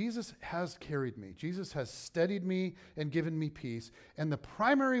discovered. Jesus has carried me. Jesus has steadied me and given me peace. And the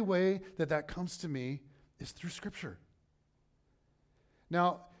primary way that comes to me is through Scripture.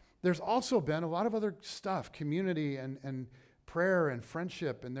 Now, there's also been a lot of other stuff, community and prayer and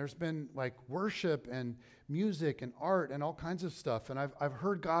friendship, and there's been worship and music and art and all kinds of stuff. And I've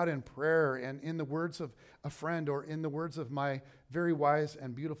heard God in prayer and in the words of a friend or in the words of my very wise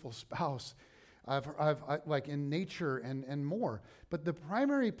and beautiful spouse. I've in nature and more. But the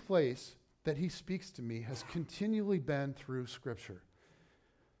primary place that he speaks to me has continually been through Scripture.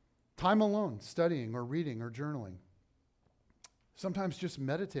 Time alone, studying or reading or journaling. Sometimes just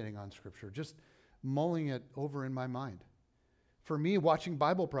meditating on Scripture, just mulling it over in my mind. For me, watching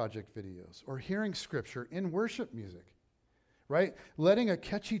Bible Project videos or hearing Scripture in worship music, right? Letting a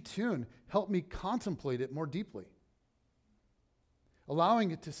catchy tune help me contemplate it more deeply. Allowing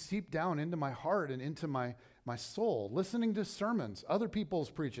it to seep down into my heart and into my soul. Listening to sermons, other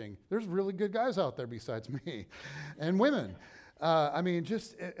people's preaching. There's really good guys out there besides me and women.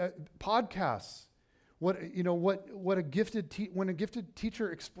 Just podcasts. When a gifted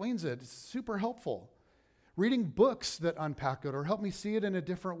teacher explains it, it's super helpful. Reading books that unpack it or help me see it in a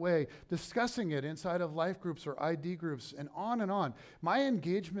different way, discussing it inside of life groups or ID groups, and on and on. My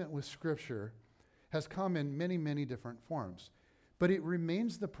engagement with Scripture has come in many, many different forms, but it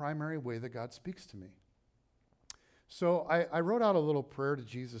remains the primary way that God speaks to me. So I wrote out a little prayer to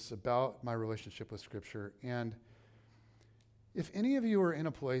Jesus about my relationship with Scripture, and if any of you are in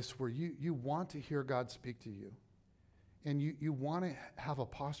a place where you want to hear God speak to you, and you want to have a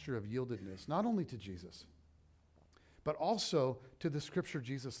posture of yieldedness, not only to Jesus, but also to the Scripture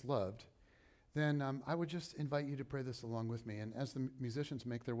Jesus loved, then I would just invite you to pray this along with me. And as the musicians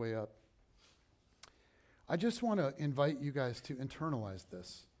make their way up, I just want to invite you guys to internalize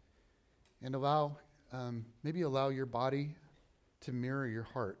this and allow maybe allow your body to mirror your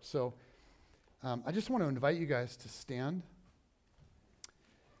heart. So I just want to invite you guys to stand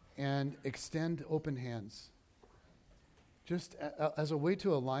and extend open hands, just as a way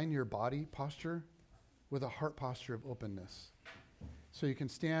to align your body posture with a heart posture of openness. So you can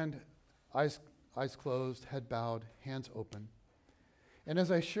stand, eyes closed, head bowed, hands open. And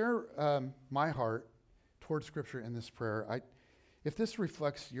as I share my heart toward Scripture in this prayer, if this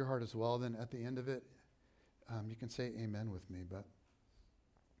reflects your heart as well, then at the end of it, you can say amen with me. But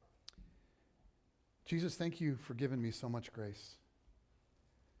Jesus, thank you for giving me so much grace.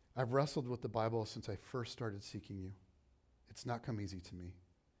 I've wrestled with the Bible since I first started seeking you. It's not come easy to me.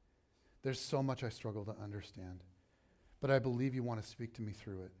 There's so much I struggle to understand, but I believe you want to speak to me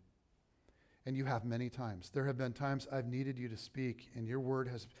through it. And you have many times. There have been times I've needed you to speak, and your word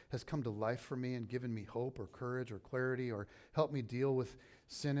has come to life for me and given me hope or courage or clarity or helped me deal with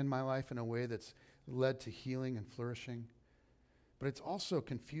sin in my life in a way that's led to healing and flourishing. But it's also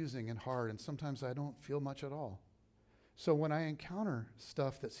confusing and hard, and sometimes I don't feel much at all. So when I encounter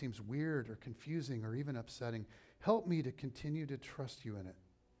stuff that seems weird or confusing or even upsetting, help me to continue to trust you in it.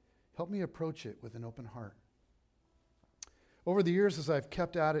 Help me approach it with an open heart. Over the years, as I've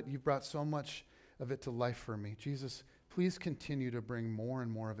kept at it, you've brought so much of it to life for me. Jesus, please continue to bring more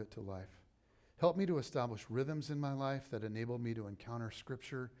and more of it to life. Help me to establish rhythms in my life that enable me to encounter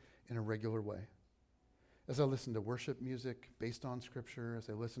Scripture in a regular way. As I listen to worship music based on Scripture, as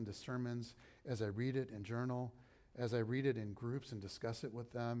I listen to sermons, as I read it and journal, as I read it in groups and discuss it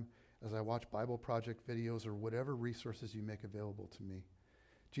with them, as I watch Bible Project videos or whatever resources you make available to me,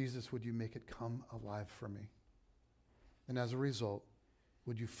 Jesus, would you make it come alive for me? And as a result,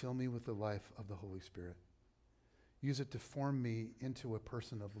 would you fill me with the life of the Holy Spirit? Use it to form me into a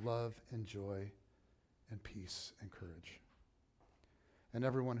person of love and joy and peace and courage. And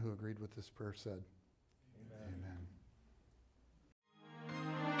everyone who agreed with this prayer said,